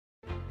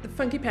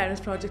Funky Parents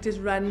Project is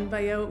run by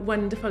a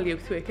wonderful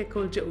youth worker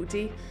called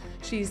Jodie.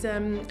 She's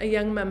a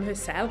young mum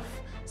herself,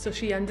 so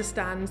she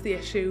understands the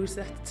issues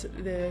that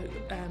the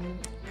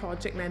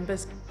project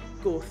members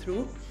go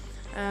through.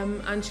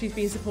 And she's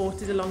been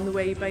supported along the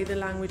way by the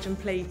language and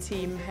play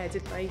team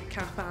headed by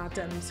Kath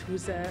Adams,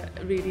 who's a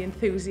really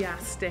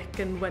enthusiastic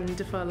and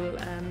wonderful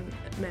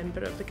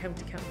member of the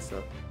County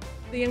Council.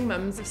 The young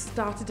mums have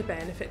started to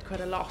benefit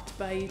quite a lot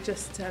by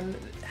just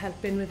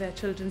helping with their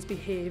children's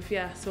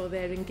behaviour, so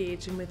they're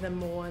engaging with them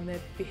more and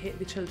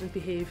the children's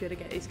behaviour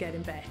is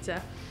getting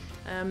better.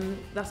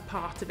 That's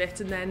part of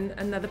it, and then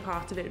another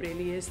part of it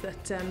really is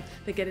that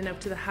they're getting out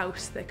to the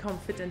house, their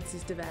confidence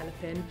is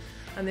developing,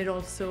 and they're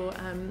also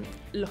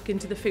looking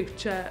to the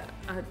future.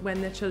 When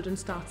their children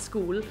start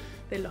school,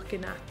 they're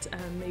looking at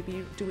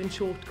maybe doing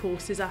short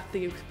courses at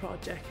the youth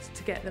project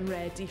to get them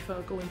ready for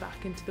going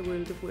back into the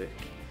world of work.